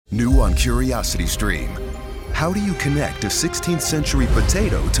New on Curiosity Stream. How do you connect a 16th century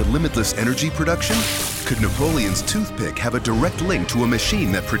potato to limitless energy production? Could Napoleon's toothpick have a direct link to a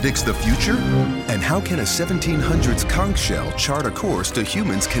machine that predicts the future? And how can a 1700s conch shell chart a course to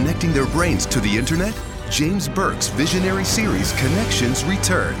humans connecting their brains to the internet? James Burke's visionary series Connections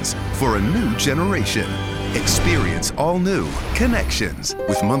returns for a new generation. Experience all new Connections.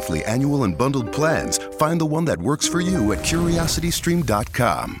 With monthly, annual, and bundled plans, find the one that works for you at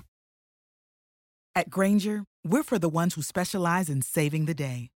curiositystream.com. At Grainger, we're for the ones who specialize in saving the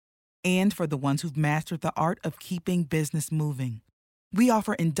day and for the ones who've mastered the art of keeping business moving. We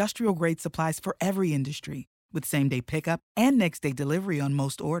offer industrial-grade supplies for every industry with same-day pickup and next-day delivery on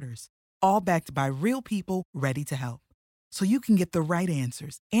most orders, all backed by real people ready to help. So you can get the right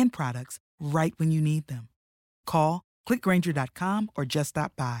answers and products right when you need them. Call, click Grainger.com, or just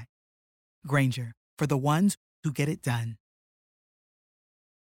stop by. Grainger, for the ones who get it done.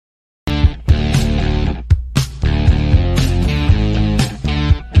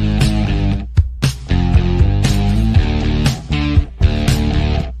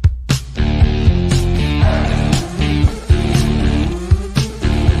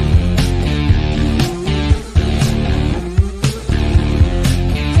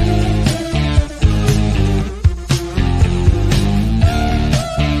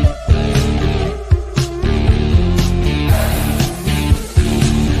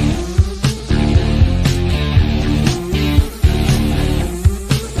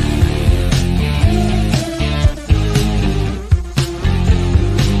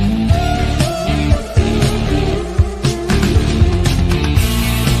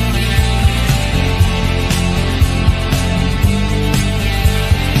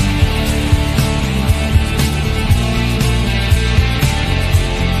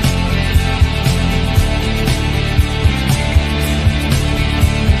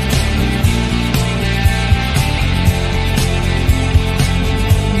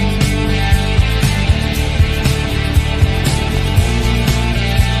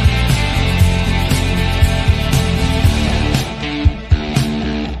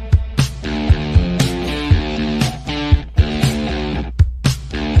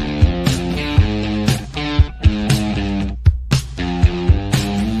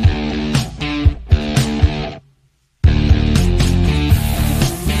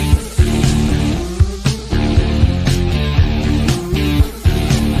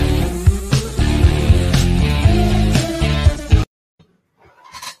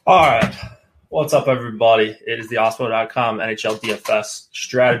 All right. What's up, everybody? It is the Osmo.com NHL DFS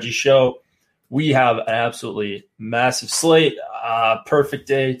Strategy Show. We have an absolutely massive slate. Perfect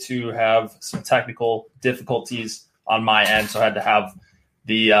day to have some technical difficulties on my end, so I had to have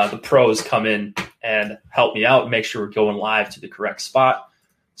the pros come in and help me out and make sure we're going live to the correct spot.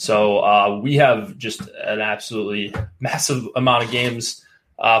 So we have just an absolutely massive amount of games.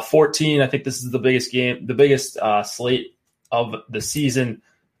 14. I think this is the biggest slate of the season.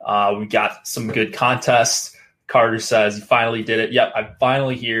 We got some good contests. Carter says he finally did it. Yep, I'm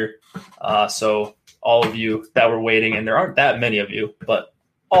finally here. So all of you that were waiting, and there aren't that many of you, but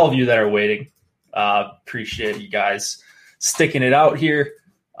all of you that are waiting, appreciate you guys sticking it out here.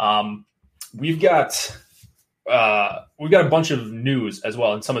 We've got a bunch of news as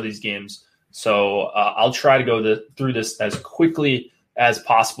well in some of these games. So I'll try to go through this as quickly as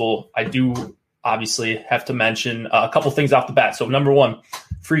possible. I do obviously have to mention a couple things off the bat. So number one,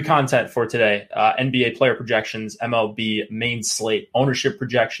 free content for today, NBA player projections, MLB main slate, ownership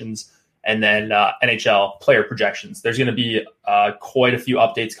projections, and then NHL player projections. There's going to be quite a few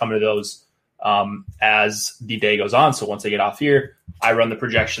updates coming to those as the day goes on. So once I get off here, I run the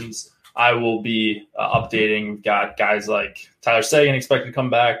projections. I will be updating. We've got guys like Tyler Seguin expected to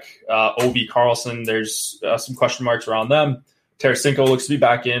come back. Obi Carlson, there's some question marks around them. Tarasenko looks to be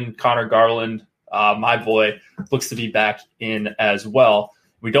back in. Connor Garland, my boy, looks to be back in as well.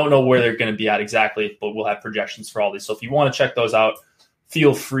 We don't know where they're going to be at exactly, but we'll have projections for all these. So if you want to check those out,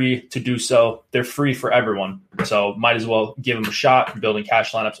 feel free to do so. They're free for everyone. So might as well give them a shot. Building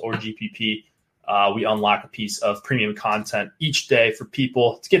cash lineups or GPP. We unlock a piece of premium content each day for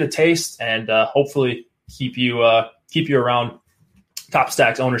people to get a taste and hopefully keep you around. Top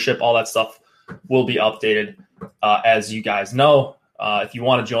stacks, ownership, all that stuff will be updated as you guys know. If you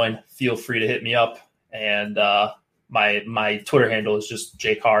want to join, feel free to hit me up. And my Twitter handle is just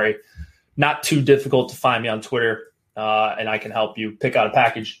jkari. Not too difficult to find me on Twitter, and I can help you pick out a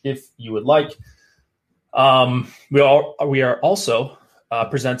package if you would like. We are also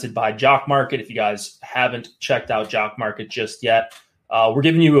presented by Jock Market. If you guys haven't checked out Jock Market just yet, we're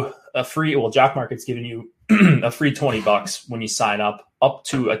giving you a free. Well, Jock Market's giving you a free $20 when you sign up up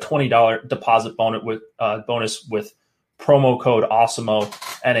to a $20 deposit bonus with promo code AWESEMO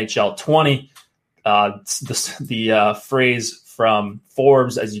NHL20. The phrase from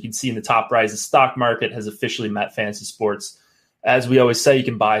Forbes, as you can see in the top right, is the stock market has officially met fantasy sports. As we always say, you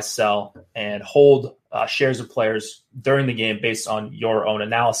can buy, sell, and hold shares of players during the game based on your own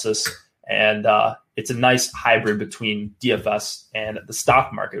analysis. And it's a nice hybrid between DFS and the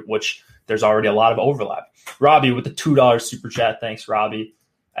stock market, which there's already a lot of overlap. Robbie with the $2 super chat. Thanks, Robbie.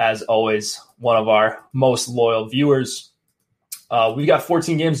 As always, one of our most loyal viewers. We got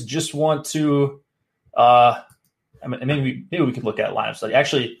 14 games. Just want to maybe we could look at lineup study.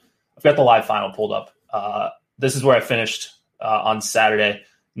 Actually, I've got the live final pulled up. This is where I finished on Saturday.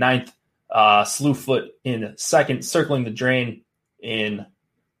 9th, Slewfoot in 2nd, circling the drain in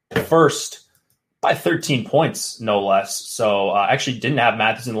 1st by 13 points, no less. So actually didn't have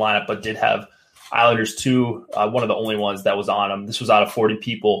Matthews in the lineup, but did have Islanders 2, one of the only ones that was on him. This was out of 40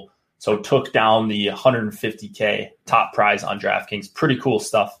 people, so took down the $150K top prize on DraftKings. Pretty cool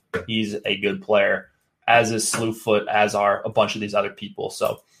stuff. He's a good player, as is Slewfoot, as are a bunch of these other people.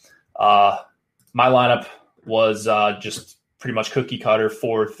 So my lineup was just pretty much cookie cutter,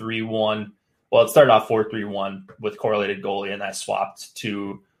 4-3-1. Well, it started off 4-3-1 with correlated goalie, and I swapped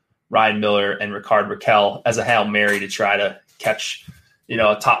to Ryan Miller and Ricard Raquel as a Hail Mary to try to catch,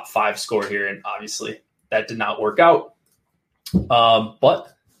 a top 5 score here. And obviously that did not work out. But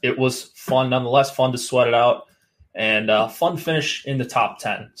it was fun nonetheless, fun to sweat it out, and fun finish in the top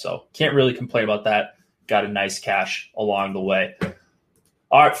 10. So can't really complain about that. Got a nice cash along the way.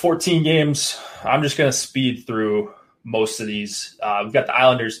 All right, 14 games. I'm just going to speed through most of these. We've got the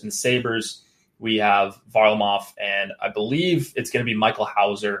Islanders and Sabres. We have Varlamov, and I believe it's going to be Michael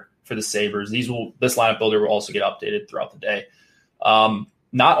Hauser for the Sabres. This lineup builder will also get updated throughout the day.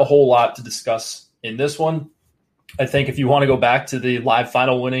 Not a whole lot to discuss in this one. I think if you want to go back to the live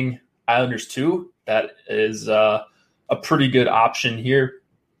final winning Islanders 2, that is a pretty good option here.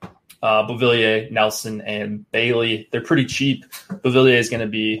 Beauvillier, Nelson, and Bailey, they're pretty cheap. Beauvillier is going to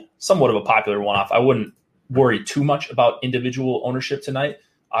be somewhat of a popular one-off. I wouldn't worry too much about individual ownership tonight.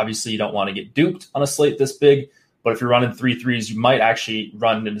 Obviously, you don't want to get duped on a slate this big, but if you're running 3-3s, you might actually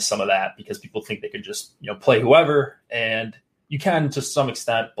run into some of that because people think they could just play whoever, and you can to some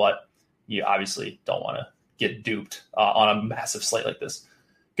extent, but you obviously don't want to get duped on a massive slate like this.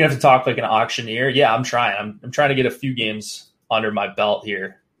 Gonna have to talk like an auctioneer. Yeah, I'm trying. I'm trying to get a few games under my belt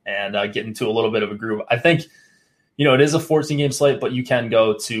here and get into a little bit of a groove. I think it is a 14-game slate, but you can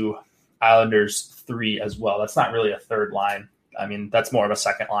go to Islanders 3 as well. That's not really a third line. I mean, that's more of a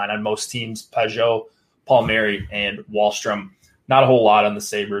second line on most teams. Peugeot, Palmieri, and Wahlstrom. Not a whole lot on the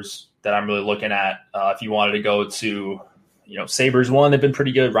Sabres that I'm really looking at. If you wanted to go to, Sabres 1, they've been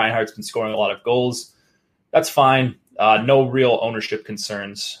pretty good. Reinhardt's been scoring a lot of goals. That's fine. No real ownership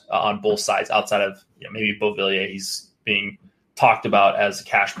concerns on both sides outside of maybe Beauvillier. He's being talked about as a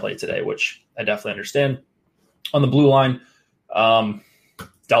cash play today, which I definitely understand. On the blue line,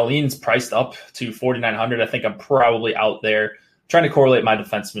 Dahlin's priced up to 4,900. I think I'm probably out there trying to correlate my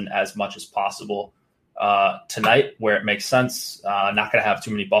defenseman as much as possible tonight where it makes sense. Not going to have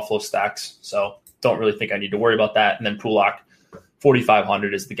too many Buffalo stacks, so don't really think I need to worry about that. And then Pulock,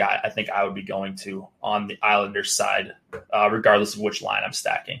 4,500 is the guy I think I would be going to on the Islanders side, regardless of which line I'm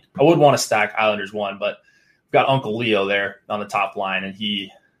stacking. I would want to stack Islanders 1, but we've got Uncle Leo there on the top line, and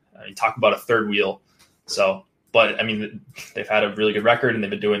he talked about a third wheel. So, but I mean, they've had a really good record, and they've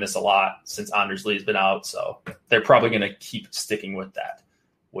been doing this a lot since Anders Lee's been out. So they're probably going to keep sticking with that,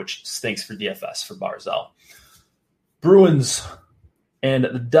 which stinks for DFS for Barzell. Bruins and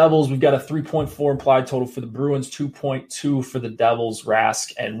the Devils, we've got a 3.4 implied total for the Bruins, 2.2 for the Devils.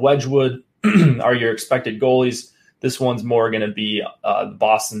 Rask and Wedgwood are your expected goalies. This one's more going to be the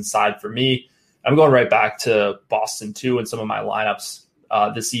Boston side for me. I'm going right back to Boston too in some of my lineups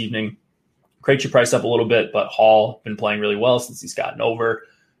this evening. Krejci priced up a little bit, but Hall been playing really well since he's gotten over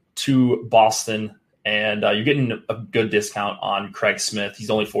to Boston. And you're getting a good discount on Craig Smith. He's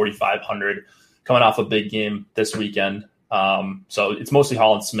only 4,500 coming off a big game this weekend. So it's mostly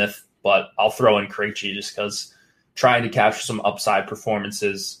Hall and Smith, but I'll throw in Krejci just because trying to capture some upside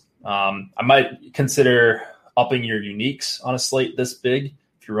performances. I might consider upping your uniques on a slate this big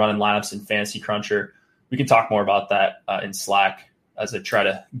if you're running lineups in Fantasy Cruncher. We can talk more about that in Slack as I try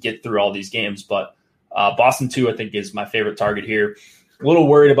to get through all these games. But Boston 2, I think, is my favorite target here. A little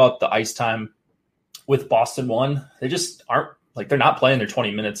worried about the ice time with Boston 1. They just aren't they're not playing their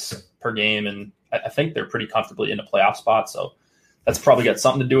 20 minutes per game, and I think they're pretty comfortably in a playoff spot. So that's probably got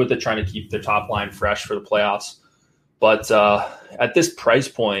something to do with it, trying to keep their top line fresh for the playoffs. But at this price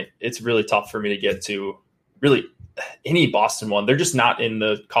point, it's really tough for me to get to really any Boston one. They're just not in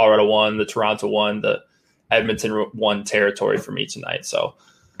the Colorado one, the Toronto one, the Edmonton one territory for me tonight. So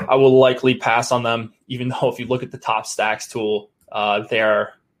I will likely pass on them, even though if you look at the top stacks tool, they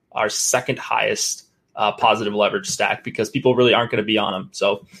are our second highest positive leverage stack because people really aren't going to be on them.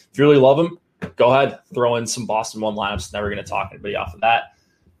 So if you really love them, go ahead, throw in some Boston one lineups. Never going to talk anybody off of that.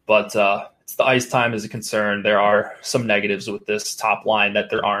 But it's the ice time is a concern. There are some negatives with this top line that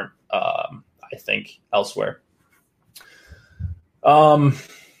there aren't, I think, elsewhere. I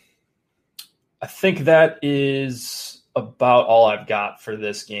think that is about all I've got for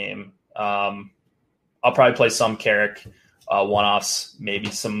this game. I'll probably play some Carrick one-offs, maybe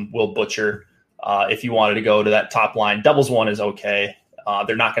some Will Butcher. If you wanted to go to that top line, Devils one is okay.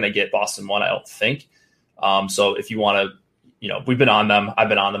 They're not going to get Boston one, I don't think. So if you want to, we've been on them. I've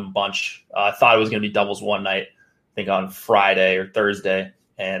been on them a bunch. I thought it was going to be Devils one night, I think on Friday or Thursday,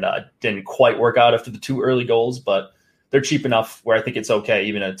 and didn't quite work out after the 2 early goals, but they're cheap enough where I think it's okay,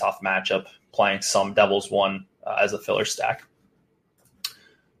 even in a tough matchup, playing some Devils one as a filler stack.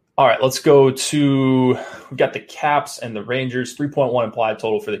 All right, let's go to, we've got the Caps and the Rangers, 3.1 implied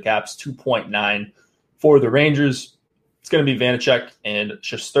total for the Caps, 2.9 for the Rangers. It's going to be Vanacek and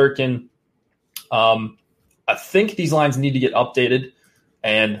Shesterkin. I think these lines need to get updated,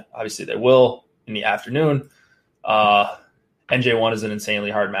 and obviously they will in the afternoon. NJ1 is an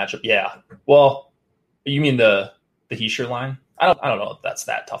insanely hard matchup. Yeah. Well, you mean the Heischer line? I don't know if that's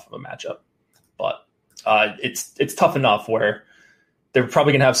that tough of a matchup, but it's tough enough where they're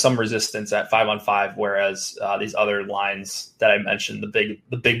probably going to have some resistance at 5-on-5, whereas these other lines that I mentioned,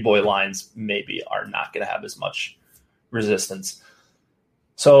 the big boy lines, maybe are not going to have as much resistance.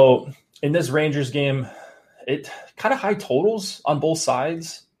 So in this Rangers game, it kind of high totals on both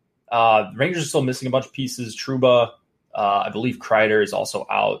sides. Rangers are still missing a bunch of pieces. Trouba, I believe Kreider is also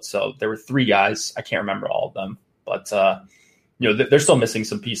out. So there were 3 guys. I can't remember all of them, but they're still missing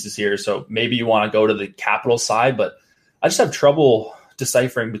some pieces here. So maybe you want to go to the Capital side, but I just have trouble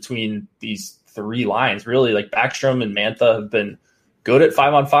deciphering between these 3 lines. Really, like Backstrom and Mantha have been good at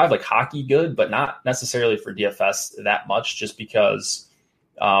 5-on-5, like hockey good, but not necessarily for DFS that much, just because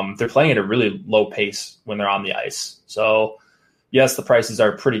they're playing at a really low pace when they're on the ice. So yes, the prices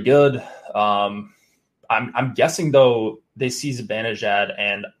are pretty good. I'm guessing though they see Zibanejad,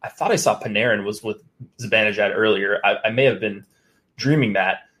 and I thought I saw Panarin was with Zibanejad earlier. I may have been dreaming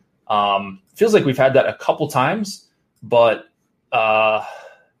that. Feels like we've had that a couple times, but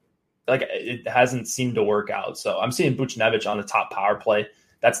like it hasn't seemed to work out. So I'm seeing Buchnevich on the top power play.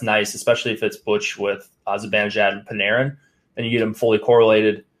 That's nice, especially if it's Butch with Zibanejad and Panarin, and you get them fully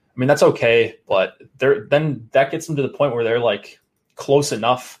correlated. I mean, that's okay, but then that gets them to the point where they're like close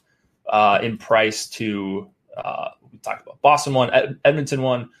enough in price to we talked about Boston one, Edmonton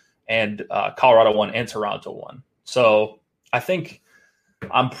one, and Colorado one, and Toronto one. So I think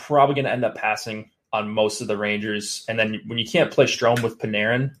I'm probably going to end up passing on most of the Rangers. And then when you can't play Strome with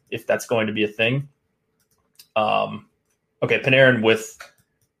Panarin, if that's going to be a thing. Okay, Panarin with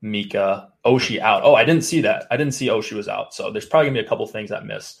Mika, Oshie out. Oh, I didn't see that. I didn't see Oshie was out. So there's probably going to be a couple things I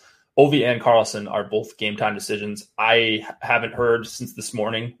missed. Ovi and Carlson are both game time decisions. I haven't heard since this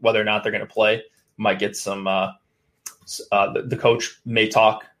morning whether or not they're going to play. Might get some the coach may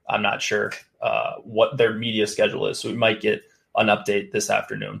talk. I'm not sure what their media schedule is. So we might get an update this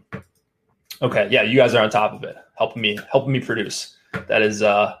afternoon. Okay, yeah, you guys are on top of it, helping me produce. That is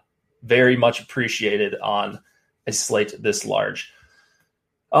very much appreciated on a slate this large.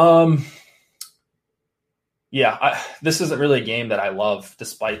 This isn't really a game that I love,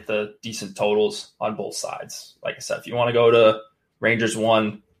 despite the decent totals on both sides. Like I said, if you want to go to Rangers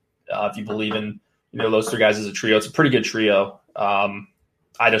one, if you believe in those 3 guys as a trio, it's a pretty good trio.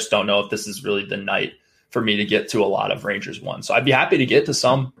 I just don't know if this is really the night for me to get to a lot of Rangers one. So I'd be happy to get to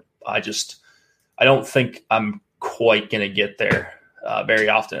some. I don't think I'm quite going to get there very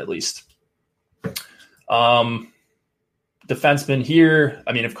often, at least. Defenseman here.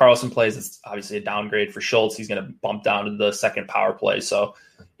 I mean, if Carlson plays, it's obviously a downgrade for Schultz. He's going to bump down to the second power play. So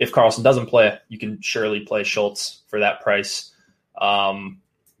if Carlson doesn't play, you can surely play Schultz for that price. And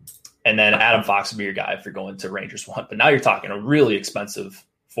then Adam Fox would be your guy if you're going to Rangers one. But now you're talking a really expensive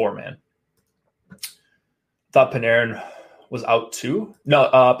 4-man. Thought Panarin was out too. No,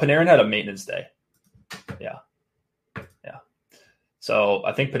 Panarin had a maintenance day. Yeah. So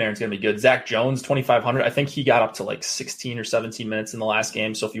I think Panarin's going to be good. Zach Jones, 2,500. I think he got up to like 16 or 17 minutes in the last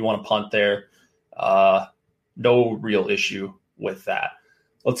game. So if you want to punt there, no real issue with that.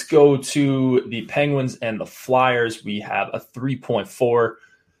 Let's go to the Penguins and the Flyers. We have a 3.4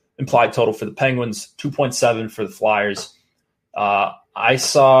 implied total for the Penguins, 2.7 for the Flyers. I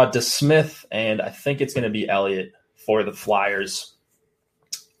saw DeSmith, and I think it's going to be Elliott for the Flyers.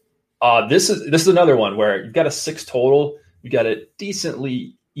 This is another one where you've got a 6 total. You got it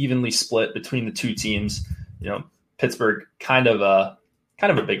decently evenly split between the two teams. Pittsburgh kind of a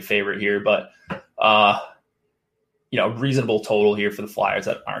big favorite here, but reasonable total here for the Flyers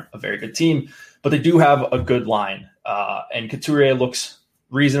that aren't a very good team, but they do have a good line. And Couturier looks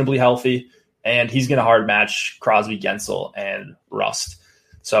reasonably healthy, and he's going to hard match Crosby, Gensel, and Rust.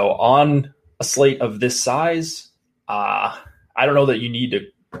 So on a slate of this size, I don't know that you need to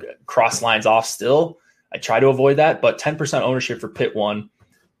cross lines off still. I try to avoid that, but 10% ownership for Pitt 1,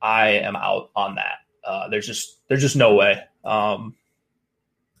 I am out on that. There's just no way.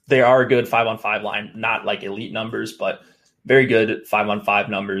 They are a good 5-on-5 line, not like elite numbers, but very good 5-on-5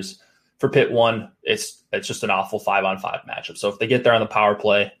 numbers. For Pitt 1, it's just an awful 5-on-5 matchup. So if they get there on the power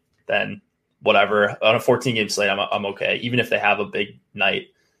play, then whatever. On a 14-game slate, I'm okay. Even if they have a big night,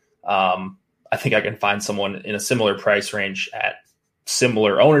 I think I can find someone in a similar price range at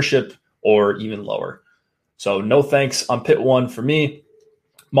similar ownership or even lower. So no thanks on Pitt 1 for me.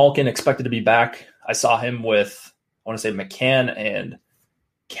 Malkin expected to be back. I saw him with, I want to say, McCann and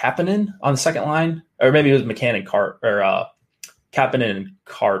Kapanen on the second line, or maybe it was McCann and Kapanen and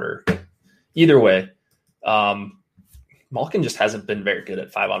Carter. Either way, Malkin just hasn't been very good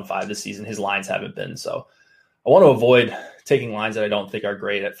at 5-on-5 this season. His lines haven't been. So I want to avoid taking lines that I don't think are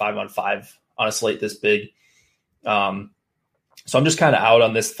great at 5-on-5 on a slate this big. So I'm just kind of out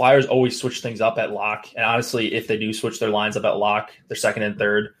on this. Flyers always switch things up at lock. And honestly, if they do switch their lines up at lock, their second and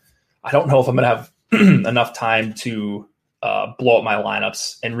third, I don't know if I'm going to have enough time to blow up my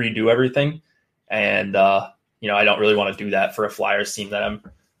lineups and redo everything. And, I don't really want to do that for a Flyers team that I'm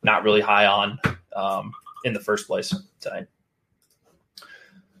not really high on in the first place tonight.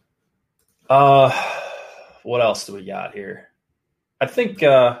 What else do we got here? I think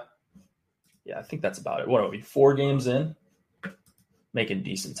that's about it. What are we, 4 games in? Making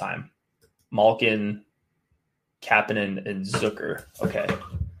decent time. Malkin, Kapanen, and Zucker. Okay.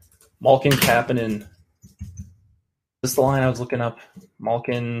 Malkin, Kapanen. Is this the line I was looking up?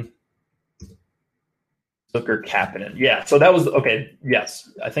 Malkin, Zucker, Kapanen. Yeah, so that was okay. Yes,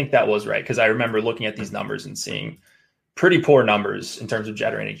 I think that was right because I remember looking at these numbers and seeing pretty poor numbers in terms of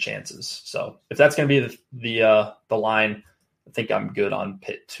generating chances. So if that's going to be the line, I think I'm good on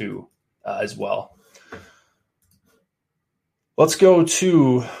Pitt 2 as well. Let's go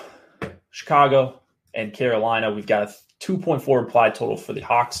to Chicago and Carolina. We've got a 2.4 implied total for the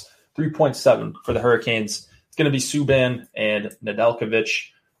Hawks, 3.7 for the Hurricanes. It's going to be Subban and Nedeljkovic.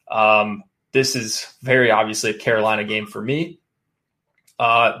 This is very obviously a Carolina game for me.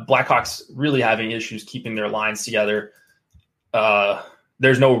 Blackhawks really having issues keeping their lines together.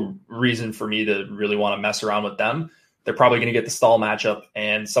 There's no reason for me to really want to mess around with them. They're probably going to get the Stahl matchup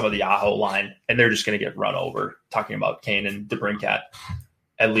and some of the Aho line, and they're just going to get run over, talking about Kane and DeBrincat.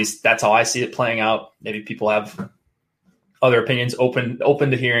 At least that's how I see it playing out. Maybe people have other opinions, open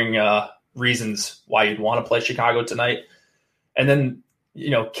to hearing reasons why you'd want to play Chicago tonight. And then,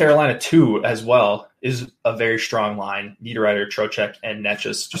 Carolina 2 as well is a very strong line. Niederreiter, Trocheck, and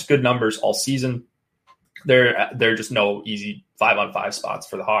Netchus, just good numbers all season. They're just no easy 5-on-5 spots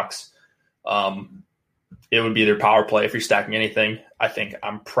for the Hawks. It would be their power play if you're stacking anything. I think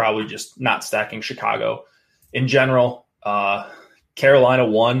I'm probably just not stacking Chicago in general. Carolina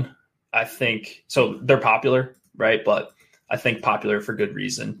 1, I think. So they're popular, right? But I think popular for good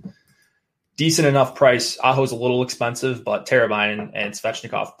reason. Decent enough price. Aho's a little expensive, but Teravainen and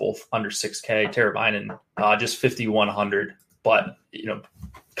Svechnikov both under 6K. Teravainen just 5,100. But,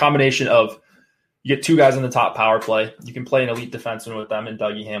 combination of you get 2 guys in the top power play. You can play an elite defenseman with them in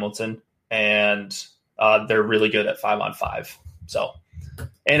Dougie Hamilton. And they're really good at 5-on-5. So,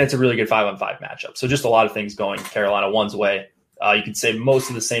 and it's a really good 5-on-5 matchup. So just a lot of things going Carolina 1's way. You could say most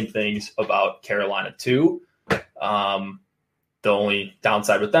of the same things about Carolina 2. The only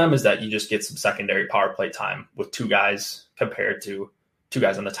downside with them is that you just get some secondary power play time with 2 guys compared to 2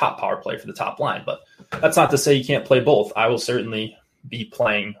 guys on the top power play for the top line. But that's not to say you can't play both. I will certainly be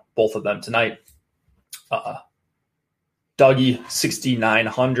playing both of them tonight. Dougie,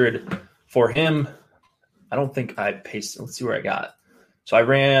 6,900 for him. I don't think I pasted. Let's see where I got. So I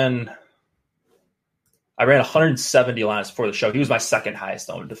ran 170 lines before the show. He was my second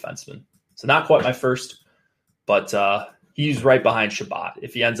highest owned defenseman. So not quite my first, but he's right behind Shabbat.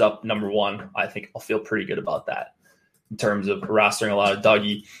 If he ends up number 1, I think I'll feel pretty good about that in terms of rostering a lot of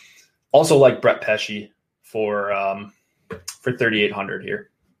Dougie. Also like Brett Pesce for 3,800 here.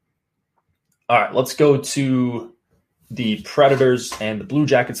 All right, let's go to the Predators and the Blue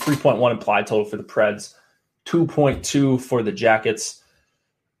Jackets. 3.1 implied total for the Preds. 2.2 for the Jackets.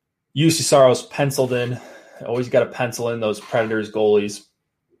 UC Saros penciled in Always got to pencil in those Predators goalies.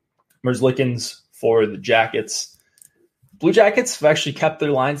 Merzlikins for the Jackets. Blue Jackets have actually kept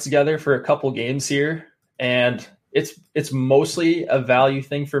their lines together for a couple games here, and it's mostly a value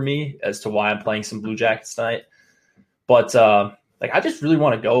thing for me as to why I'm playing some Blue Jackets tonight. But I just really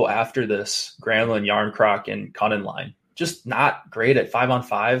want to go after this Granlund, Yarncroc, and Cunnin line. Just not great at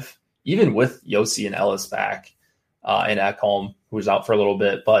 5-on-5, even with Yossi and Ellis back and Ekholm, who was out for a little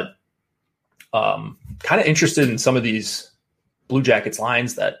bit. But kind of interested in some of these Blue Jackets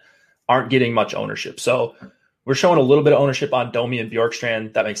lines that aren't getting much ownership. So we're showing a little bit of ownership on Domi and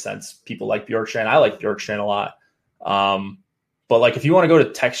Bjorkstrand. That makes sense. People like Bjorkstrand. I like Bjorkstrand a lot. But if you want to go to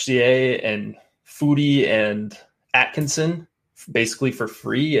Texier and Foodie and Atkinson, basically for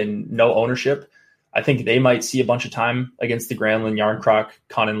free and no ownership, I think they might see a bunch of time against the Granlund, Yarncroc,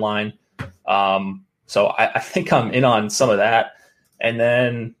 Cunnin line. So I think I'm in on some of that. And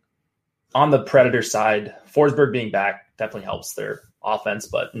then on the Predator side, Forsberg being back definitely helps their offense,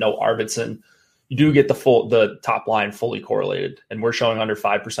 but no Arvidsson. You do get the top line fully correlated, and we're showing under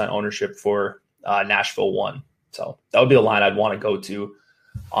 5% ownership for Nashville 1. So that would be a line I'd want to go to.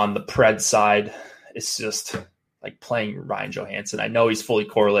 On the Pred side, it's just like playing Ryan Johansson. I know he's fully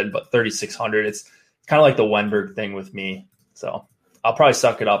correlated, but 3,600, it's kind of like the Wenberg thing with me. So I'll probably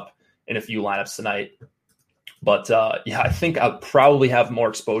suck it up in a few lineups tonight. But I think I'll probably have more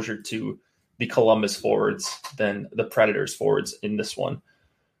exposure to the Columbus forwards than the Predators forwards in this one,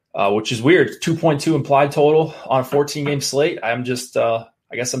 which is weird. 2.2 implied total on a 14-game slate.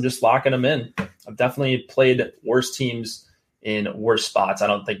 I guess I'm just locking them in. I've definitely played worse teams in worse spots. I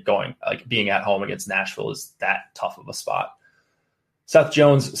don't think being at home against Nashville is that tough of a spot. Seth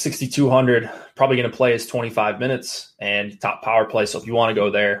Jones, 6,200, probably going to play his 25 minutes and top power play. So if you want to go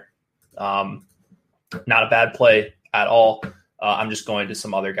there, not a bad play at all. I'm just going to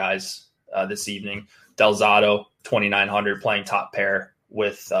some other guys this evening. Delzato, 2,900, playing top pair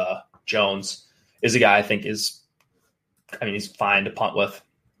with Jones, is a guy I think he's fine to punt with.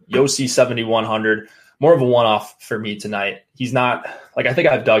 Yossi, 7,100, more of a one-off for me tonight. He's not I think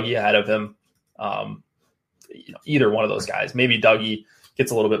I have Dougie ahead of him. Either one of those guys. Maybe Dougie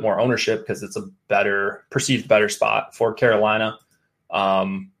gets a little bit more ownership because it's a perceived better spot for Carolina.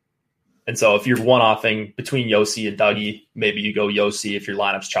 And so if you're one-offing between Yossi and Dougie, maybe you go Yossi if your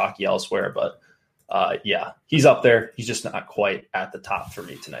lineup's chalky elsewhere. But he's up there. He's just not quite at the top for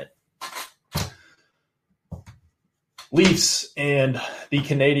me tonight. Leafs and the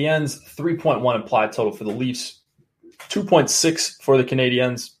Canadiens, 3.1 implied total for the Leafs, 2.6 for the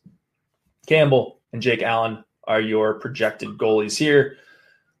Canadiens. Campbell and Jake Allen are your projected goalies here.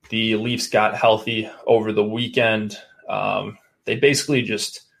 The Leafs got healthy over the weekend. They basically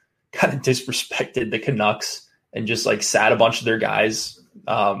just kind of disrespected the Canucks and just sat a bunch of their guys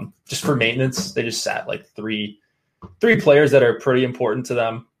just for maintenance. They just sat three players that are pretty important to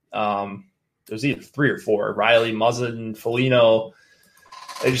them. There's either 3 or 4, Riley, Muzzin, Foligno.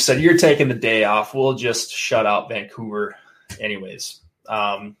 They just said, you're taking the day off. We'll just shut out Vancouver anyways.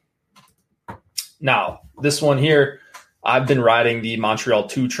 Now, this one here, I've been riding the Montreal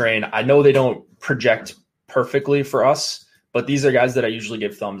 2 train. I know they don't project perfectly for us, but these are guys that I usually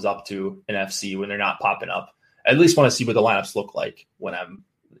give thumbs up to in FC when they're not popping up. I at least want to see what the lineups look like when I'm,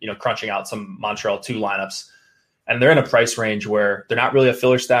 crunching out some Montreal 2 lineups. And they're in a price range where they're not really a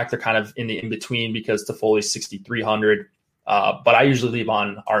filler stack. They're kind of in the in-between because Toffoli's 6,300. But I usually leave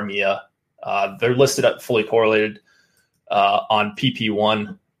on Armia. They're listed at fully correlated on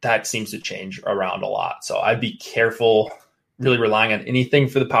PP1. That seems to change around a lot. So I'd be careful really relying on anything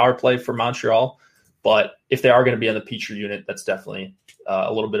for the power play for Montreal. But if they are going to be on the Petrie unit, that's definitely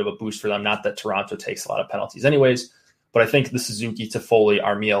a little bit of a boost for them. Not that Toronto takes a lot of penalties anyways, but I think the Suzuki, Toffoli,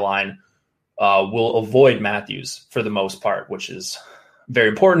 Armia line will avoid Matthews for the most part, which is very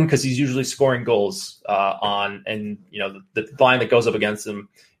important because he's usually scoring goals the line that goes up against him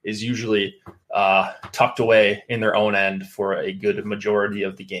is usually tucked away in their own end for a good majority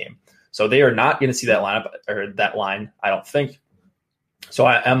of the game. So they are not going to see that lineup or that line, I don't think. So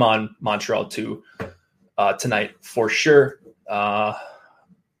I am on Montreal 2 tonight for sure. I'll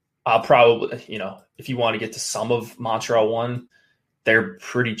probably, if you want to get to some of Montreal 1, they're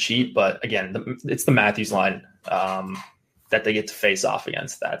pretty cheap. But again, it's the Matthews line that they get to face off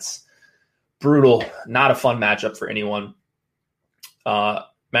against. That's brutal. Not a fun matchup for anyone.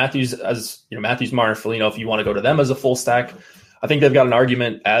 Matthews, Martin, Foligno, if you want to go to them as a full stack, I think they've got an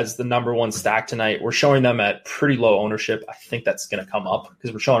argument as the number 1 stack tonight. We're showing them at pretty low ownership. I think that's going to come up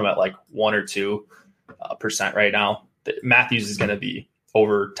because we're showing them at 1 or 2% right now. Matthews is going to be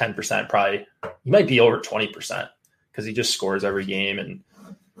over 10%, probably. He might be over 20% because he just scores every game and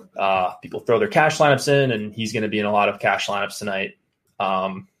people throw their cash lineups in, and he's going to be in a lot of cash lineups tonight.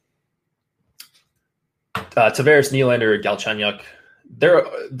 Tavares, Nylander, Galchenyuk,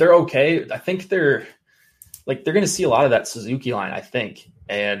 they're okay. I think they're going to see a lot of that Suzuki line, I think,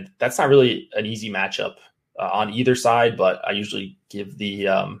 and that's not really an easy matchup on either side. But I usually give the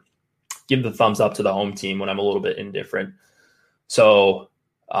thumbs up to the home team when I'm a little bit indifferent. So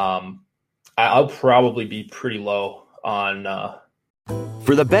I'll probably be pretty low on.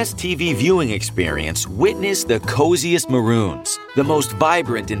 For the best TV viewing experience, witness the coziest maroons, the most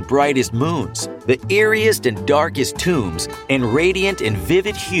vibrant and brightest moons, the eeriest and darkest tombs, and radiant and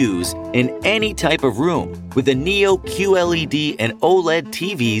vivid hues in any type of room with the Neo QLED and OLED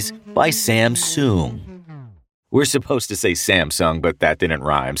TVs by Samsung. We're supposed to say Samsung, but that didn't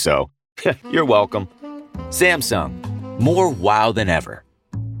rhyme, so you're welcome. Samsung, more wow than ever.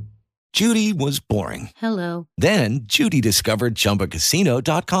 Judy was boring. Hello. Then Judy discovered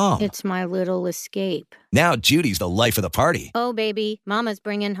ChumbaCasino.com. It's my little escape. Now Judy's the life of the party. Oh, baby, mama's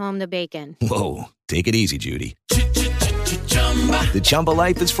bringing home the bacon. Whoa, take it easy, Judy. The Chumba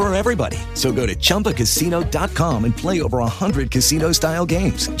life is for everybody. So go to ChumbaCasino.com and play over 100 casino-style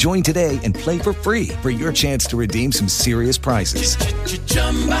games. Join today and play for free for your chance to redeem some serious prizes.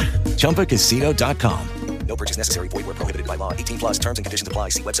 ChumbaCasino.com. No purchase necessary. Void where prohibited by law. 18 plus terms and conditions apply.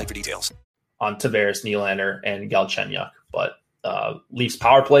 See website for details. On Tavares, Nylander, and Galchenyuk. But Leafs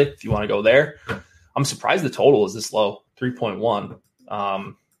power play, if you want to go there. I'm surprised the total is this low,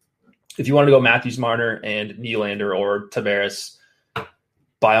 3.1. If you want to go Matthews, Marner, and Nylander or Tavares,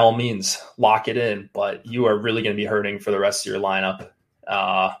 by all means, lock it in. But you are really going to be hurting for the rest of your lineup.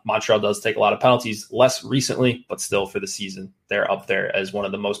 Montreal does take a lot of penalties, less recently, but still for the season, they're up there as one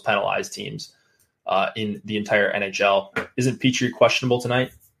of the most penalized teams in the entire NHL. Isn't Petrie questionable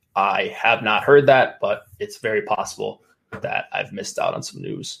tonight? I have not heard that, but it's very possible that I've missed out on some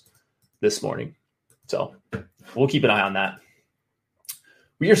news this morning. So we'll keep an eye on that.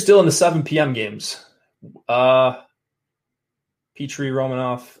 We are still in the 7 p.m. games. Petrie,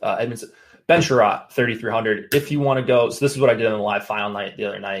 Romanov, Edmondson, Ben Sherratt, 3,300. If you want to go, so this is what I did on the live final night the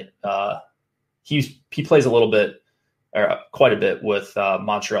other night. He plays a little bit, or quite a bit with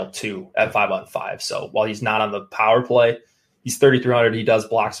Montreal 2 at 5-on-5. So while he's not on the power play, he's 3,300. He does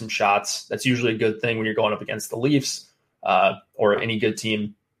block some shots. That's usually a good thing when you're going up against the Leafs or any good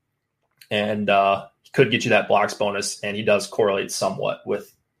team. And he could get you that blocks bonus, and he does correlate somewhat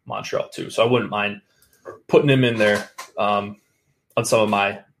with Montreal too. So I wouldn't mind putting him in there on some of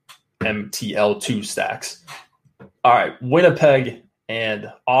my MTL2 stacks. All right, Winnipeg and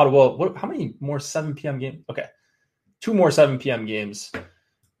Ottawa. How many more 7 p.m. games? Okay. 2 more 7 p.m. games.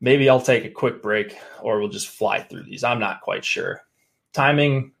 Maybe I'll take a quick break or we'll just fly through these. I'm not quite sure.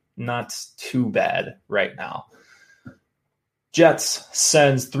 Timing, not too bad right now. Jets,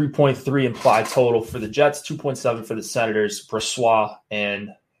 Sens, 3.3 implied total for the Jets, 2.7 for the Senators. Brossoit and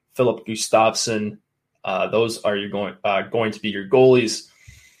Philip Gustafsson, those are going to be your goalies.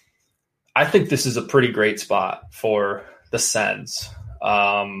 I think this is a pretty great spot for the Sens.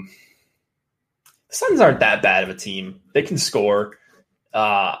 The Sens aren't that bad of a team. They can score.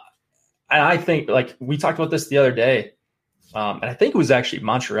 And I think, like, we talked about this the other day, and I think it was actually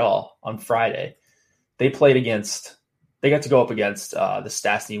Montreal on Friday. They got to go up against the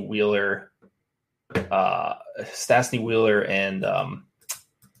Stastny Wheeler and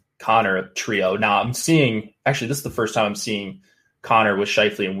Connor trio. Now this is the first time I'm seeing Connor with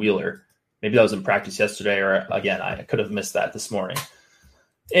Scheifele and Wheeler. Maybe that was in practice yesterday, or again, I could have missed that this morning.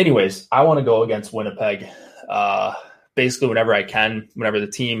 Anyways, I want to go against Winnipeg basically whenever I can, whenever the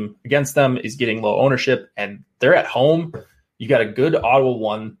team against them is getting low ownership and they're at home. You got a good Ottawa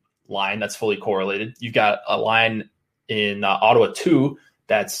 1 line that's fully correlated. You've got a line in Ottawa 2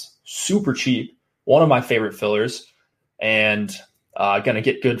 that's super cheap, one of my favorite fillers, and going to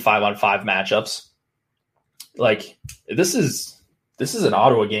get good 5-on-5 matchups. Like, this is an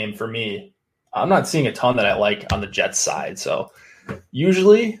Ottawa game for me. I'm not seeing a ton that I like on the Jets side. So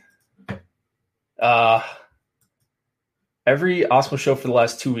usually every Osmo show for the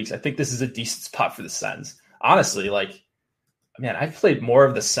last 2 weeks, I think this is a decent spot for the Sens. Honestly, I've played more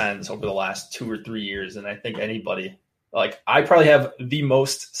of the Sens over the last 2 or 3 years than I think anybody. Like, I probably have the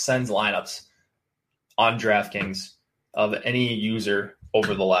most Sens lineups on DraftKings of any user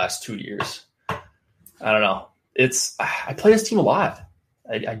over the last 2 years. I don't know. I play this team a lot.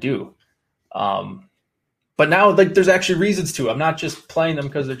 I do. But now, there's actually reasons to. I'm not just playing them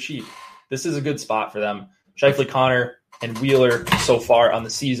because they're cheap. This is a good spot for them. Scheifele, Connor, and Wheeler so far on the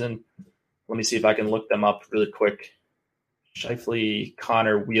season. Let me see if I can look them up really quick. Scheifele,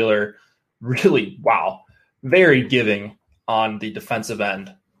 Connor, Wheeler, really, wow. Very giving on the defensive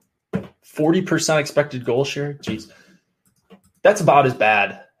end 40% expected goal share. Jeez. That's about as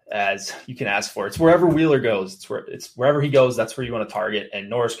bad as you can ask for. It's wherever Wheeler goes. It's wherever he goes, that's where you want to target. And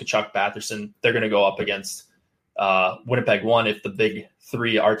Norris, Tkachuk, Batherson, they're going to go up against Winnipeg 1 if the big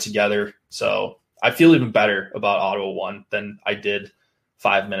three are together. So I feel even better about Ottawa 1 than I did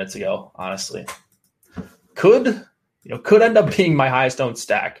 5 minutes ago, honestly. Could end up being my highest owned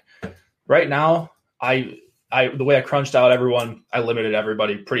stack. Right now, I the way I crunched out everyone, I limited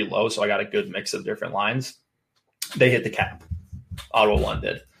everybody pretty low, so I got a good mix of different lines. They hit the cap. Ottawa 1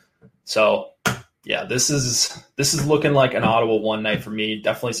 did. So yeah, this is looking like an Ottawa 1 night for me.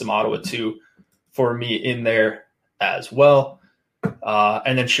 Definitely some Ottawa 2 for me in there as well.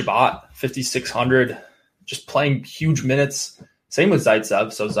 And then Shabbat, 5,600, just playing huge minutes. Same with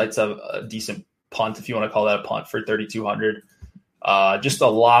Zaitsev. So Zaitsev, a decent punt, if you want to call that a punt, for 3,200. Just a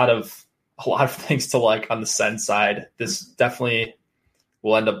lot of things to like on the Sens side. This definitely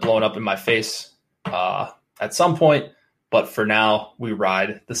will end up blowing up in my face at some point. But for now, we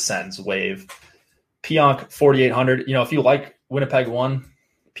ride the Sens wave. Pionk, 4,800. If you like Winnipeg 1,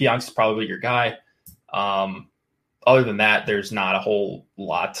 Pionk's probably your guy. Other than that, there's not a whole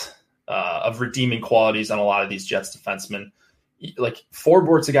lot of redeeming qualities on a lot of these Jets defensemen. Like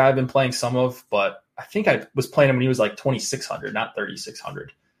Forbort's a guy I've been playing some of, but I think I was playing him when he was like 2,600, not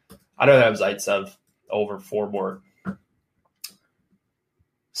 3,600. I'd rather have Zaitsev over Forbort.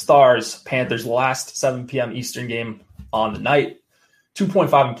 Stars, Panthers, last 7 p.m. Eastern game on the night.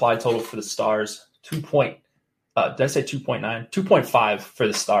 2.5 implied total for the Stars. Did I say 2.9? 2.5 for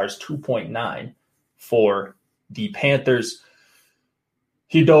the Stars. 2.9 for the Panthers.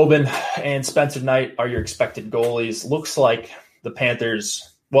 Hudobin and Spencer Knight are your expected goalies. Looks like the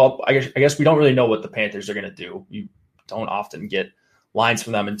Panthers. Well, I guess we don't really know what the Panthers are going to do. You don't often get lines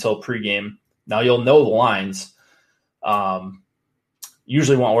from them until pregame. Now you'll know the lines.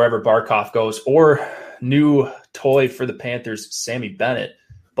 Usually want wherever Barkov goes, or new toy for the Panthers, Sammy Bennett.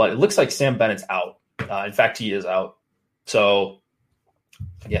 But it looks like Sam Bennett's out. In fact, he is out. So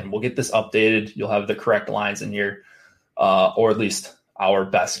again, we'll get this updated. You'll have the correct lines in here, or at least our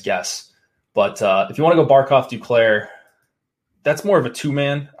best guess. But if you want to go Barkov, Duclair, that's more of a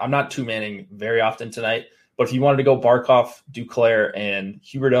two-man. I'm not two-manning very often tonight. But if you wanted to go Barkov, Duclair, and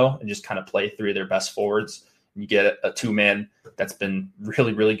Huberdeau and just kind of play three of their best forwards, and you get a two-man that's been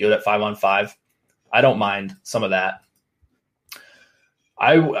really, really good at 5-on-5, I don't mind some of that.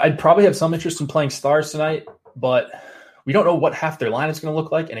 I'd probably have some interest in playing Stars tonight, but we don't know what half their line is going to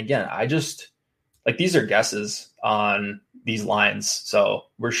look like. And again, I just like these are guesses on these lines. So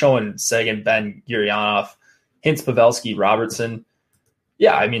we're showing Sagan, Ben, Gurianov, Hintz, Pavelski, Robertson.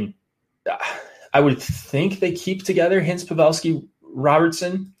 Yeah, I mean, I would think they keep together Hintz, Pavelski,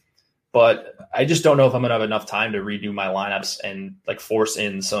 Robertson, but I just don't know if I'm going to have enough time to redo my lineups and like force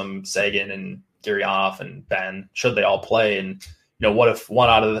in some Sagan and Gurianov and Ben, should they all play. And, what if one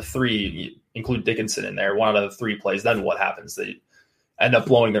out of the three, include Dickinson in there, one out of the three plays, then what happens? They end up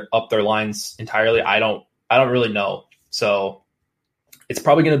blowing up their lines entirely. I don't really know. So it's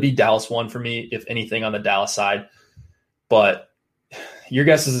probably going to be Dallas 1 for me, if anything, on the Dallas side. But your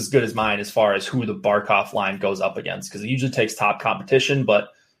guess is as good as mine as far as who the Barkov line goes up against, because it usually takes top competition. But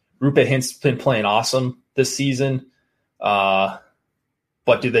Rupe Hint's been playing awesome this season. But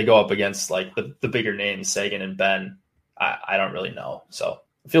do they go up against like the bigger names, Sagan and Ben? I don't really know. So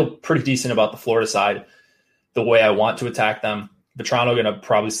I feel pretty decent about the Florida side, the way I want to attack them. Vetrano going to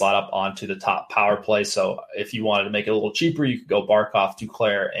probably slide up onto the top power play. So if you wanted to make it a little cheaper, you could go Barkov,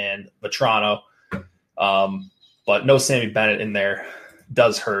 Duclair, and Vetrano. But no Sammy Bennett in there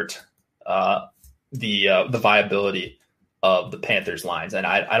does hurt the viability of the Panthers lines. And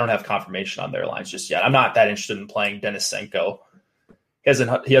I don't have confirmation on their lines just yet. I'm not that interested in playing Denisenko.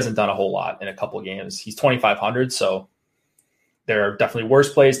 He hasn't done a whole lot in a couple of games. He's 2,500, so there are definitely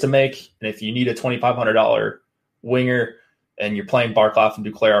worse plays to make. And if you need a $2,500 winger and you're playing Barkov and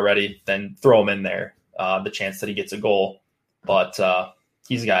Duclair already, then throw him in there. The chance that he gets a goal. But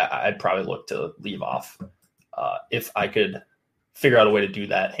he's a guy I'd probably look to leave off if I could figure out a way to do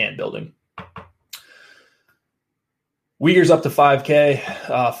that hand building. Uyghur's up to 5K.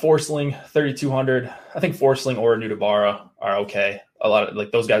 Forsling, 3,200. I think Forsling or Nudabara are okay. A lot of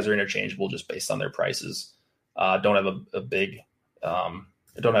like those guys are interchangeable just based on their prices. Don't have a big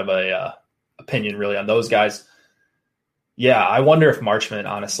opinion really on those guys. Yeah, I wonder if Marchment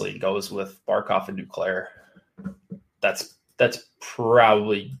honestly goes with Barkov and Duclair. That's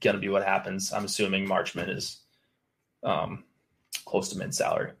probably going to be what happens. I'm assuming Marchment is close to mid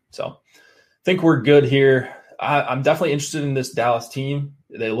salary. So I think we're good here. I'm definitely interested in this Dallas team.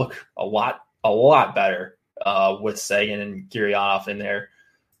 They look a lot better with Sagan and Gurianov in there.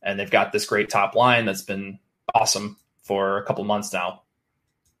 And they've got this great top line that's been awesome for a couple months now.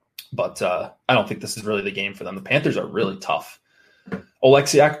 But I don't think this is really the game for them. The Panthers are really tough.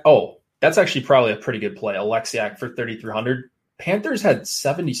 Oleksiak, that's actually probably a pretty good play. Oleksiak for 3,300. Panthers had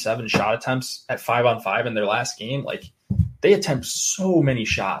 77 shot attempts at 5-on-5 in their last game. Like, they attempt so many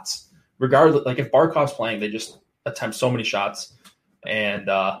shots. Regardless, like if Barkov's playing, they just attempt so many shots. And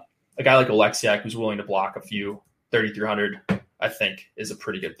a guy like Oleksiak who's willing to block a few, 3,300, I think is a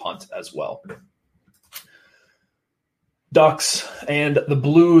pretty good punt as well. Ducks and the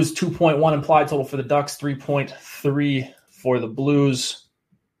Blues, 2.1 implied total for the Ducks, 3.3 for the Blues.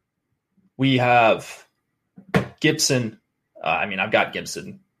 We have Gibson. I've got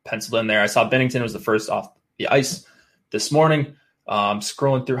Gibson penciled in there. I saw Bennington was the first off the ice this morning.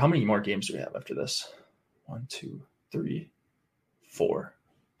 Scrolling through, how many more games do we have after this? 1, 2, 3, 4.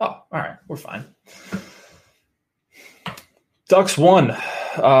 Oh, all right. We're fine. Ducks won.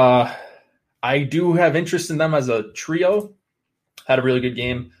 I do have interest in them as a trio. Had a really good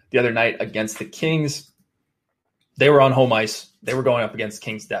game the other night against the Kings. They were on home ice. They were going up against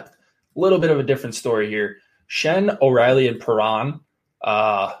Kings depth. A little bit of a different story here. Shen, O'Reilly, and Perron.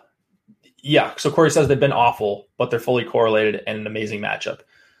 So Corey says they've been awful, but they're fully correlated and an amazing matchup.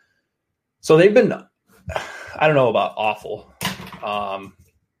 So they've been, I don't know about awful. Let's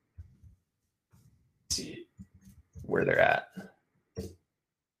see where they're at.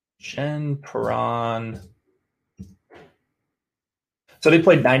 Shen, Perron. So they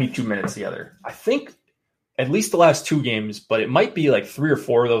played 92 minutes together. I think at least the last 2 games, but it might be like 3 or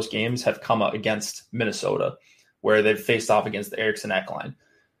 4 of those games have come up against Minnesota, where they've faced off against the Eriksson-Ek line.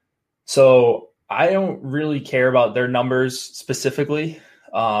 So I don't really care about their numbers specifically.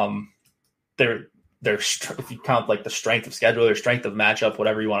 They're if you count like the strength of schedule, their strength of matchup,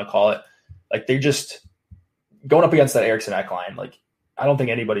 whatever you want to call it, like they're just going up against that Eriksson-Ek line. Like I don't think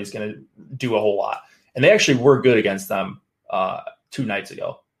anybody's going to do a whole lot. And they actually were good against them 2 nights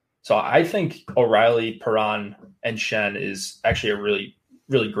ago. So I think O'Reilly, Perron, and Shen is actually a really,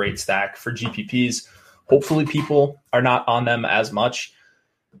 really great stack for GPPs. Hopefully people are not on them as much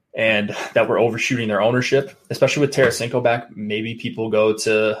and that we're overshooting their ownership, especially with Tarasenko back. Maybe people go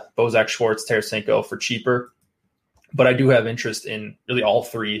to Bozak, Schwartz, Tarasenko for cheaper. But I do have interest in really all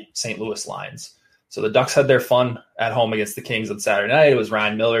 3 St. Louis lines. So the Ducks had their fun at home against the Kings on Saturday night. It was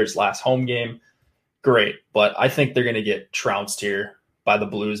Ryan Miller's last home game. Great. But I think they're going to get trounced here by the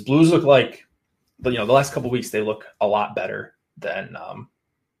Blues. Blues look like, the last couple of weeks, they look a lot better than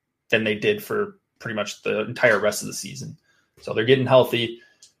they did for pretty much the entire rest of the season. So they're getting healthy.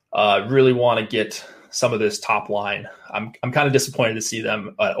 Really want to get some of this top line. I'm kind of disappointed to see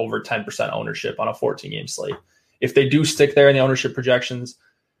them at over 10% ownership on a 14-game slate. If they do stick there in the ownership projections,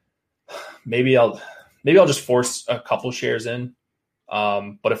 maybe I'll just force a couple shares in.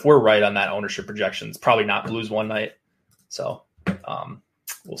 But if we're right on that ownership projections, probably not Blues one night. So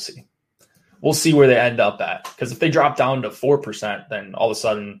we'll see. We'll see where they end up at. Because if they drop down to 4%, then all of a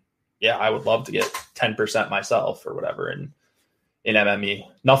sudden, yeah, I would love to get 10% myself or whatever in MME.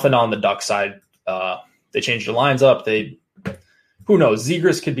 Nothing on the Duck side. They changed the lines up. Who knows?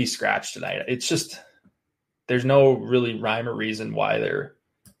 Zegras could be scratched tonight. It's just there's no really rhyme or reason why they're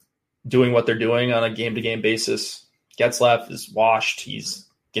doing what they're doing on a game-to-game basis. Getzlaf is washed. He's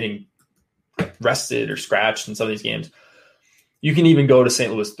getting rested or scratched in some of these games. You can even go to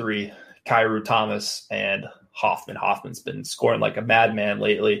St. Louis 3, Kyrou, Thomas, and Hoffman. Hoffman's been scoring like a madman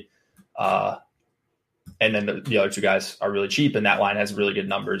lately. And then the other 2 guys are really cheap, and that line has really good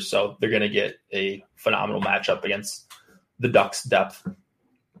numbers. So they're going to get a phenomenal matchup against the Ducks' depth.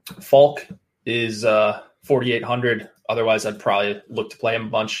 Falk is 4,800. Otherwise, I'd probably look to play him a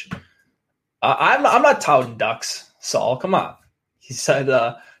bunch. I'm not touting Ducks, Saul. Come on. He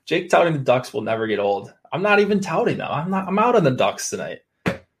said Jake touting the Ducks will never get old. I'm not even touting them. I'm out on the Ducks tonight.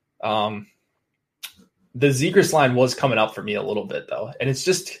 The Zegras line was coming up for me a little bit, though. And it's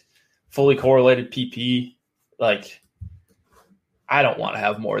just fully correlated PP. Like, I don't want to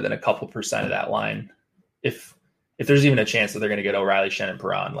have more than a couple percent of that line. If there's even a chance that they're going to get O'Reilly, Shen, and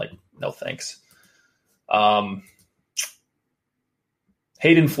Perron, like, no thanks.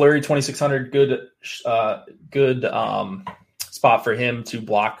 Hayden Fleury, 2,600, good spot for him to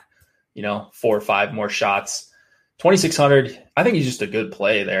block, 4 or 5 more shots. 2,600, I think he's just a good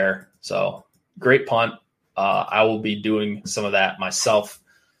play there. So great punt. I will be doing some of that myself.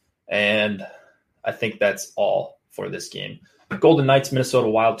 And I think that's all for this game. Golden Knights, Minnesota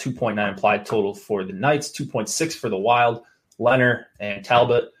Wild, 2.9 implied total for the Knights, 2.6 for the Wild, Leonard and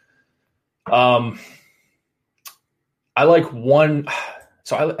Talbot. I like one.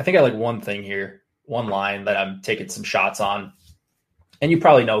 So I think I like one thing here, one line that I'm taking some shots on. And you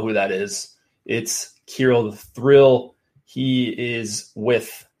probably know who that is. It's Kirill the Thrill. He is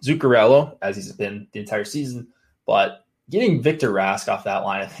with Zuccarello, as he's been the entire season. But getting Victor Rask off that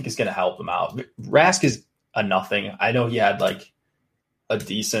line, I think, is going to help him out. Rask is a nothing. I know he had like a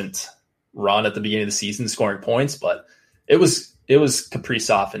decent run at the beginning of the season scoring points, but it was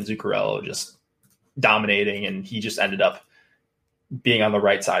Kaprizov and Zuccarello just dominating, and he just ended up being on the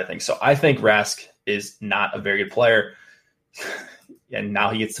right side of things. So I think Rask is not a very good player. And now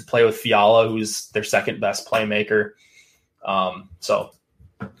he gets to play with Fiala, who's their second best playmaker. So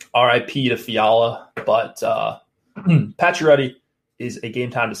RIP to Fiala, but Pacioretty is a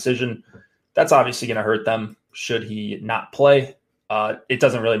game time decision. That's obviously going to hurt them should he not play. It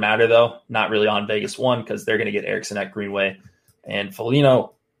doesn't really matter, though. Not really on Vegas 1 because they're going to get Eriksson at Greenway. And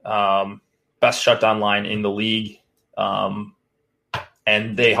Foligno, best shutdown line in the league.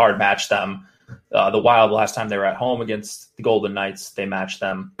 And they hard matched them. The Wild, last time they were at home against the Golden Knights, they matched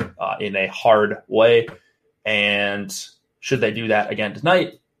them in a hard way. And should they do that again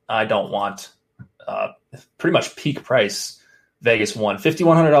tonight, I don't want pretty much peak price Vegas 1.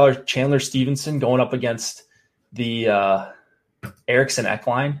 $5,100 Chandler Stevenson going up against the Eriksson Ek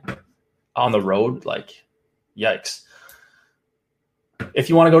line on the road. Like, yikes. If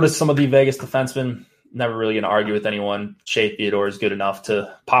you want to go to some of the Vegas defensemen, never really going to argue with anyone. Shea Theodore is good enough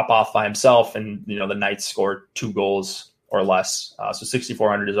to pop off by himself, and the Knights scored 2 goals or less. So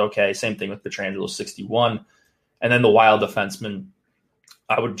 6,400 is okay. Same thing with Pietrangelo, 61. And then the Wild defensemen,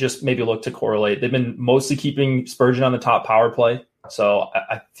 I would just maybe look to correlate. They've been mostly keeping Spurgeon on the top power play, so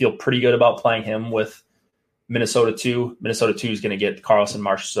I feel pretty good about playing him with Minnesota 2. Minnesota 2 is going to get Carlson,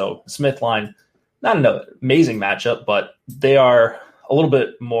 Marchessault, Smith line. Not an amazing matchup, but they are a little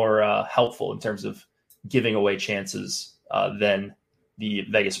bit more helpful in terms of giving away chances than the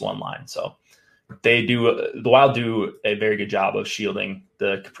Vegas 1 line. So the Wild do a very good job of shielding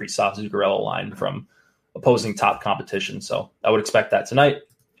the Kaprizov Zuccarello line from opposing top competition. So I would expect that tonight.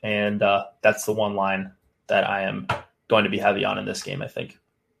 And that's the one line that I am going to be heavy on in this game, I think.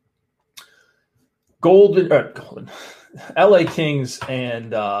 Golden LA Kings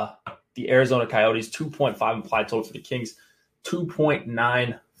and the Arizona Coyotes, 2.5 implied total for the Kings,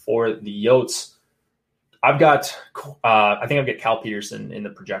 2.9 for the Yotes. I think I've got Cal Peterson in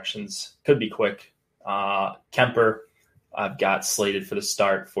the projections. Could be quick. Kemper, I've got slated for the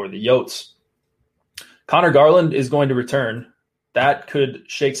start for the Yotes. Connor Garland is going to return. That could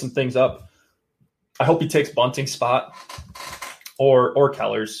shake some things up. I hope he takes Bunting's spot or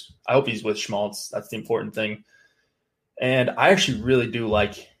Keller's. I hope he's with Schmaltz. That's the important thing. And I actually really do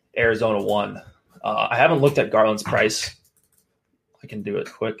like Arizona 1. I haven't looked at Garland's price. I can do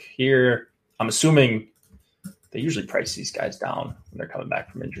it quick here. I'm assuming they usually price these guys down when they're coming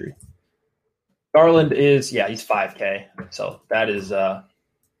back from injury. Garland is, he's 5K. So that is, I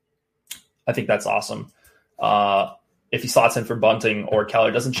think that's awesome. If he slots in for Bunting or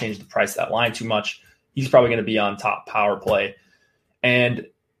Keller, doesn't change the price of that line too much. He's probably going to be on top power play. And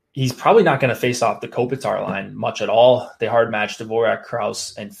he's probably not going to face off the Kopitar line much at all. They hard matched Dvorak,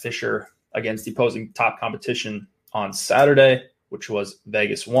 Krause, and Fisher against the opposing top competition on Saturday, which was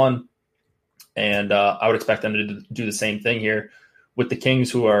Vegas 1. And I would expect them to do the same thing here with the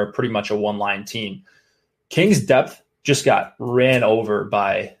Kings, who are pretty much a one-line team. Kings' depth just got ran over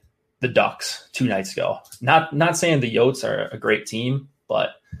by the Ducks 2 nights ago. Not saying the Yotes are a great team,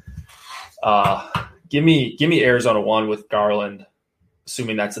 but give me Arizona 1 with Garland,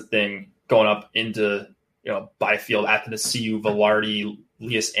 assuming that's a thing, going up into Byfield, Athanasiou, Velarde,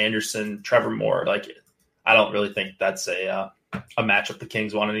 Elias Anderson, Trevor Moore. Like, I don't really think that's a matchup the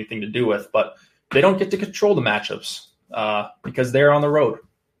Kings want anything to do with, but they don't get to control the matchups because they're on the road.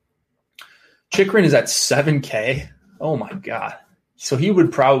 Chychrun is at 7K. Oh my God. So he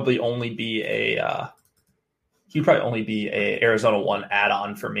would probably only be a Arizona 1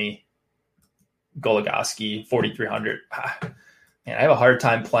 add-on for me. Goligoski, 4,300. Man, I have a hard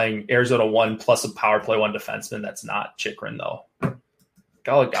time playing Arizona 1 plus a power play 1 defenseman that's not Chychrun, though.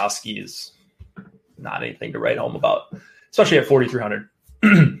 Goligoski is not anything to write home about, especially at 4,300.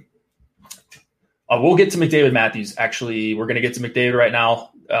 We'll get to McDavid Matthews. Actually, we're going to get to McDavid right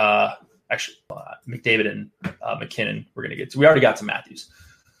now. McDavid and McKinnon we're going to get to. We already got to Matthews.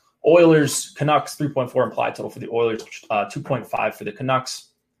 Oilers, Canucks, 3.4 implied total for the Oilers, 2.5 for the Canucks.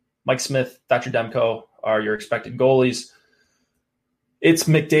 Mike Smith, Thatcher Demko are your expected goalies. It's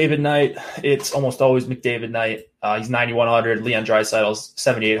McDavid night. It's almost always McDavid night. He's 9,100. Leon Draisaitl's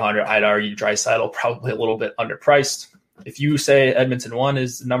 7,800. I'd argue Draisaitl probably a little bit underpriced. If you say Edmonton 1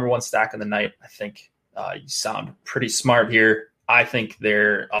 is the number 1 stack of the night, I think you sound pretty smart here. I think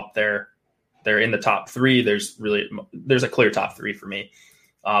they're up there they're in the top 3. There's a clear top 3 for me.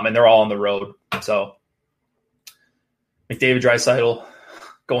 And they're all on the road. So McDavid, Draisaitl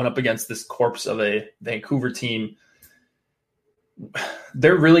going up against this corpse of a Vancouver team.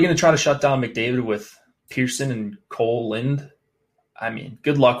 They're really going to try to shut down McDavid with Pearson and Cole Lind. I mean,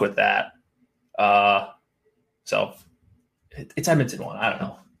 good luck with that. So it's Edmonton 1. I don't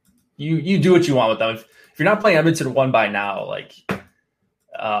know. You do what you want with them. If you're not playing Edmonton 1 by now, like,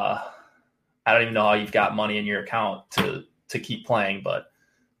 I don't even know how you've got money in your account to keep playing, but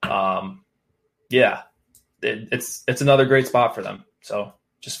yeah, it's another great spot for them. So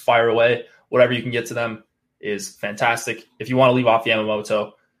just fire away. Whatever you can get to them is fantastic. If you want to leave off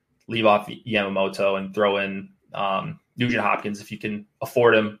Yamamoto, leave off Yamamoto and throw in Nugent Hopkins if you can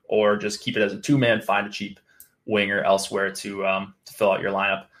afford him, or just keep it as a 2-man, find a cheap winger elsewhere to fill out your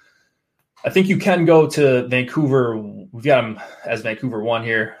lineup. I think you can go to Vancouver. We've got them as Vancouver 1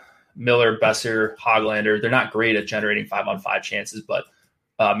 here. Miller, Besser, Hoglander. They're not great at generating 5-on-5 chances, but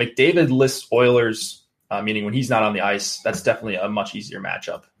McDavid lists Oilers, meaning when he's not on the ice, that's definitely a much easier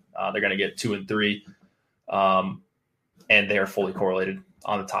matchup. They're going to get 2 and 3, and they are fully correlated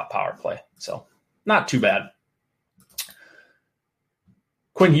on the top power play. So not too bad.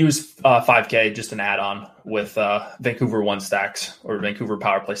 Quinn Hughes, 5K, just an add-on with Vancouver 1 stacks or Vancouver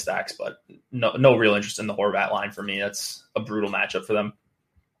power play stacks, but no real interest in the Horvat line for me. That's a brutal matchup for them.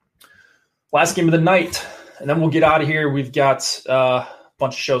 Last game of the night, and then we'll get out of here. We've got a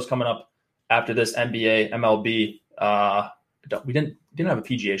bunch of shows coming up after this, NBA, MLB. We didn't have a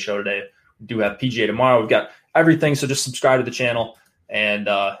PGA show today. We do have PGA tomorrow. We've got everything, so just subscribe to the channel, and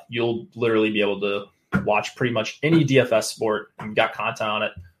you'll literally be able to watch pretty much any DFS sport. We've got content on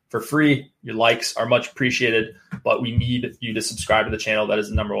it for free. Your likes are much appreciated, but we need you to subscribe to the channel. That is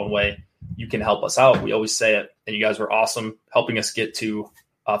the number one way you can help us out. We always say it, and you guys were awesome helping us get to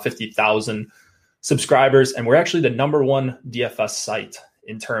 50,000 subscribers. And we're actually the number 1 DFS site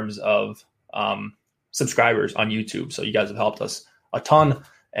in terms of subscribers on YouTube. So you guys have helped us a ton,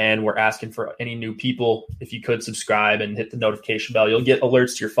 and we're asking for any new people. If you could subscribe and hit the notification bell, you'll get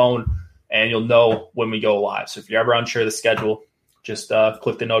alerts to your phone and you'll know when we go live. So if you're ever unsure of the schedule, just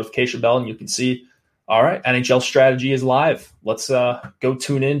click the notification bell and you can see, all right, NHL Strategy is live. Let's go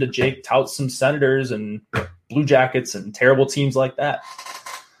tune in to Jake tout some Senators and Blue Jackets and terrible teams like that.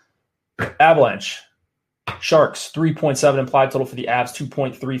 Avalanche, Sharks, 3.7 implied total for the Avs,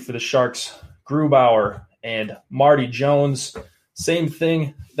 2.3 for the Sharks. Grubauer and Marty Jones, same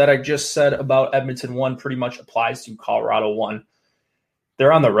thing that I just said about Edmonton 1 pretty much applies to Colorado 1.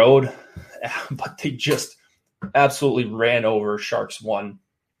 They're on the road, but they just absolutely ran over Sharks 1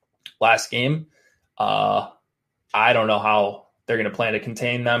 last game. I don't know how they're going to plan to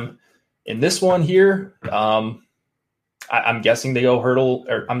contain them in this one here. I'm guessing they go Hurdle,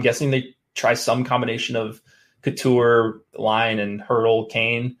 or I'm guessing they try some combination of Couture, Line, and Hurdle,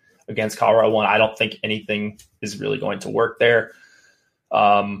 Kane against Colorado 1. I don't think anything is really going to work there.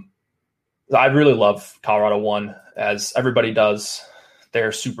 I really love Colorado 1, as everybody does.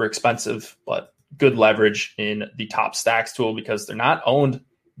 They're super expensive, but good leverage in the top stacks tool because they're not owned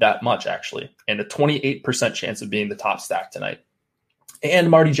that much, actually, and a 28% chance of being the top stack tonight. And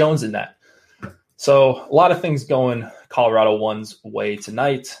Marty Jones in that. So a lot of things going Colorado 1's way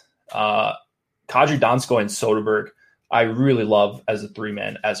tonight. Kadri, Donskoy, and Soderberg, I really love as a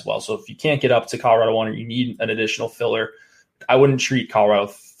 3-man as well. So if you can't get up to Colorado 1 or you need an additional filler, I wouldn't treat Colorado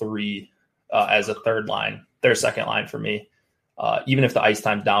 3 as a third line. They're a second line for me. Even if the ice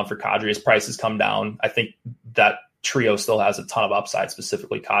time's down for Kadri, his prices come down. I think that trio still has a ton of upside,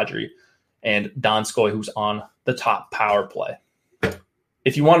 specifically Kadri and Donskoy, who's on the top power play.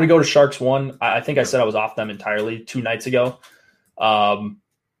 If you wanted to go to Sharks 1, I think I said I was off them entirely 2 nights ago. I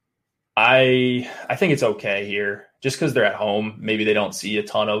think it's okay here just because they're at home. Maybe they don't see a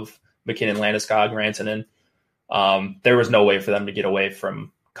ton of McKinnon, Landeskog, Rantanen. There was no way for them to get away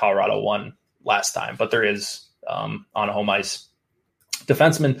from Colorado 1 last time, but there is on a home ice.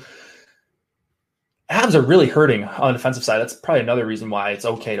 Defensemen, Habs are really hurting on the defensive side. That's probably another reason why it's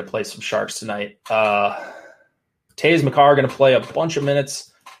okay to play some Sharks tonight. Taves, Makar are going to play a bunch of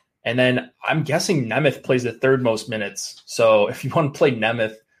minutes, and then I'm guessing Nemeth plays the third most minutes. So if you want to play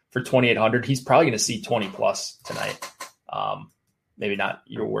Nemeth for 2,800, he's probably going to see 20+ tonight. Maybe not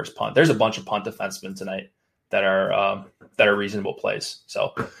your worst punt. There's a bunch of punt defensemen tonight that are reasonable plays.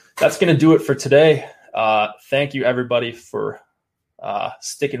 So that's going to do it for today. Thank you, everybody, for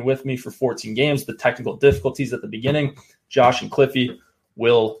sticking with me for 14 games. The technical difficulties at the beginning. Josh and Cliffy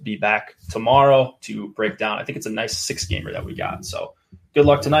will be back tomorrow to break down. I think it's a nice 6-gamer that we got. So good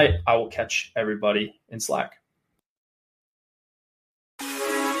luck tonight. I will catch everybody in Slack.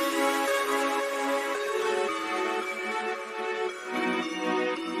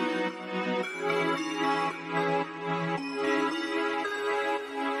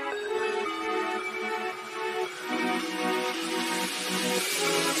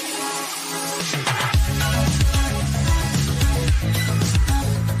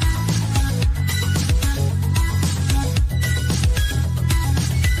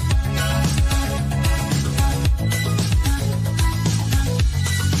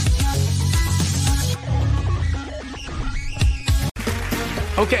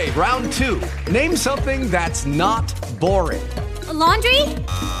 Okay, round two. Name something that's not boring. A laundry?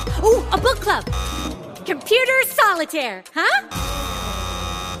 Ooh, a book club. Computer solitaire, huh?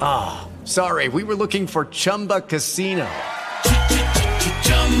 Ah, sorry, we were looking for Chumba Casino.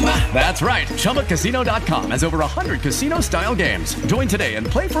 That's right, ChumbaCasino.com has over 100 casino-style games. Join today and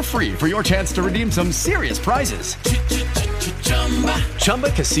play for free for your chance to redeem some serious prizes.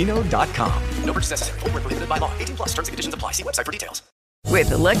 ChumbaCasino.com. No purchase necessary. Void where prohibited by law. 18+ terms and conditions apply. See website for details. With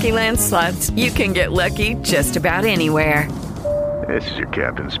the Lucky Land Slots, you can get lucky just about anywhere. This is your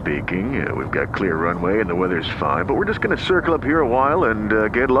captain speaking. We've got clear runway and the weather's fine, but we're just going to circle up here a while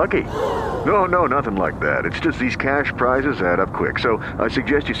and get lucky. No, nothing like that. It's just these cash prizes add up quick. So I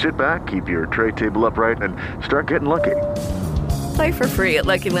suggest you sit back, keep your tray table upright, and start getting lucky. Play for free at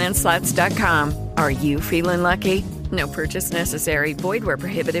LuckyLandSlots.com. Are you feeling lucky? No purchase necessary. Void where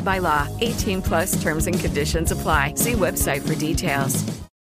prohibited by law. 18+ terms and conditions apply. See website for details.